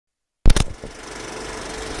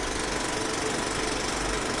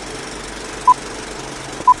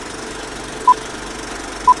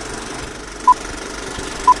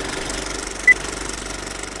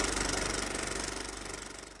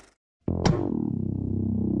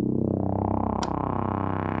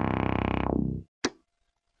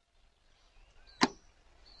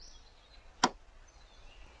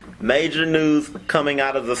major news coming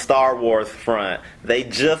out of the Star Wars front. They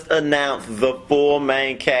just announced the full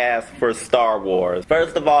main cast for Star Wars.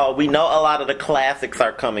 First of all, we know a lot of the classics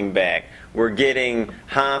are coming back. We're getting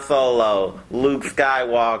Han Solo, Luke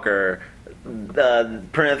Skywalker,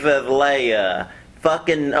 Princess Leia,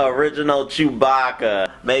 fucking original Chewbacca,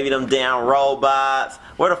 maybe them damn robots.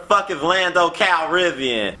 Where the fuck is Lando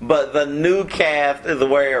Calrissian? But the new cast is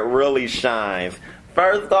where it really shines.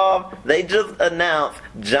 First off, they just announced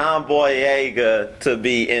John Boyega to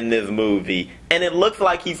be in this movie. And it looks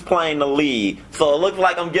like he's playing the lead. So it looks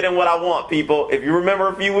like I'm getting what I want, people. If you remember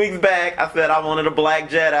a few weeks back, I said I wanted a black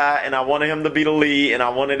Jedi, and I wanted him to be the lead, and I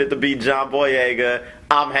wanted it to be John Boyega.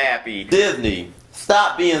 I'm happy. Disney,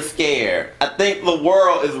 stop being scared. I think the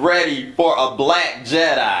world is ready for a black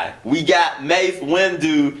Jedi. We got Mace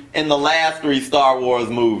Windu in the last 3 Star Wars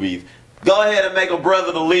movies. Go ahead and make a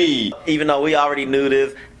brother the lead. Even though we already knew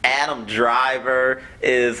this, Adam Driver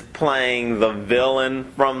is playing the villain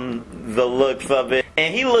from the looks of it.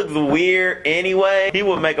 And he looks weird anyway. He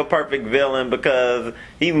would make a perfect villain because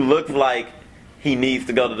he looks like he needs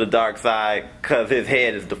to go to the dark side because his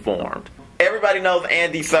head is deformed. Everybody knows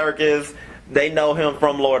Andy Serkis. They know him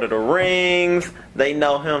from Lord of the Rings. They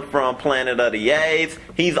know him from Planet of the Apes.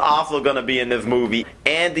 He's also going to be in this movie.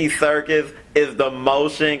 Andy Serkis is the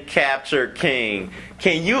motion capture king.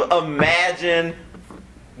 Can you imagine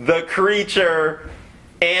the creature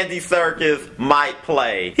Andy Serkis might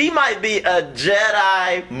play? He might be a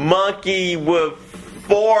Jedi monkey with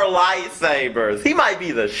 4 lightsabers. He might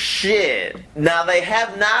be the shit. Now, they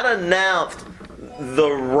have not announced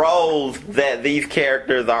the roles that these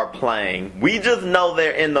characters are playing. We just know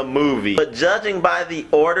they're in the movie. But judging by the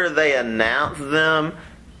order they announced them,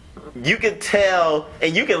 you can tell,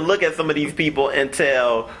 and you can look at some of these people and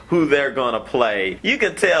tell who they're gonna play. You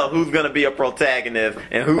can tell who's gonna be a protagonist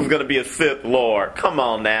and who's gonna be a Sith Lord. Come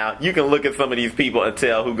on now. You can look at some of these people and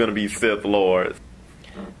tell who's gonna be Sith Lords.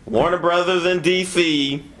 Warner Brothers and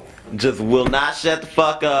DC just will not shut the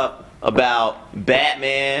fuck up about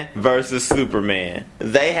Batman versus Superman.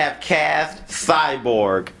 They have cast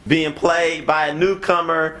Cyborg, being played by a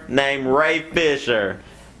newcomer named Ray Fisher.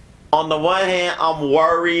 On the one hand, I'm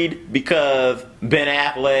worried because Ben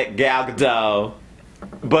Affleck, Gal Gadot.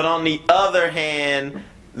 But on the other hand,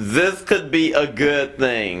 this could be a good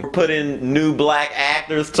thing. Putting new black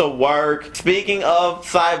actors to work. Speaking of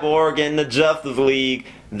Cyborg and the Justice League,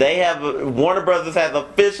 Warner Brothers has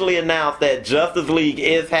officially announced that Justice League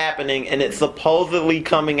is happening, and it's supposedly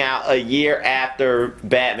coming out a year after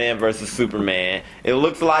Batman vs. Superman. It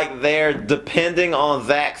looks like they're depending on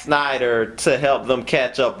Zack Snyder to help them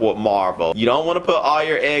catch up with Marvel. You don't want to put all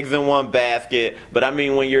your eggs in one basket, but I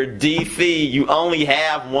mean, when you're DC, you only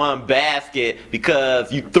have one basket because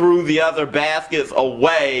you threw the other baskets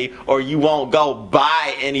away, or you won't go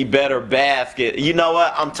buy any better basket. You know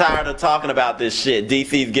what? I'm tired of talking about this shit.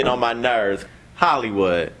 DC's getting on my nerves.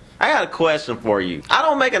 Hollywood, I got a question for you. I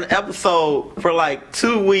don't make an episode for like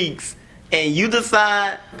 2 weeks and you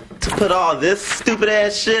decide to put all this stupid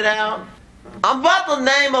ass shit out? I'm about to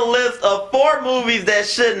name a list of 4 movies that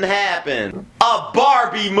shouldn't happen. A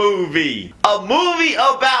Barbie movie. A movie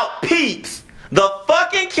about Peeps, the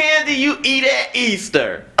fucking candy you eat at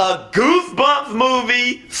Easter. A Goosebumps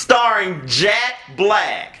movie starring Jack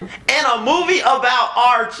Black. And a movie about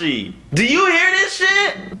Archie. Do you hear this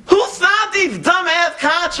shit? Who signed these dumbass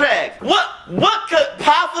contracts? What could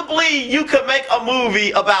possibly you could make a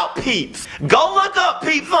movie about Peeps? Go look up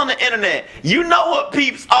Peeps on the internet. You know what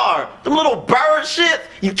Peeps are. The little bird shit.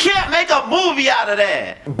 You can't make a movie out of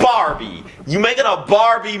that. Barbie. You making a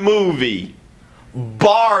Barbie movie.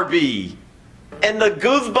 Barbie. And the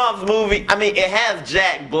Goosebumps movie, I mean, it has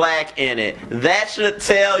Jack Black in it. That should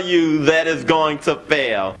tell you that it's going to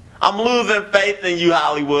fail. I'm losing faith in you,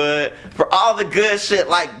 Hollywood. For all the good shit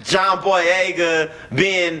like John Boyega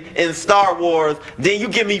being in Star Wars, then you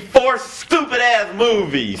give me 4 stupid ass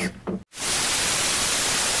movies.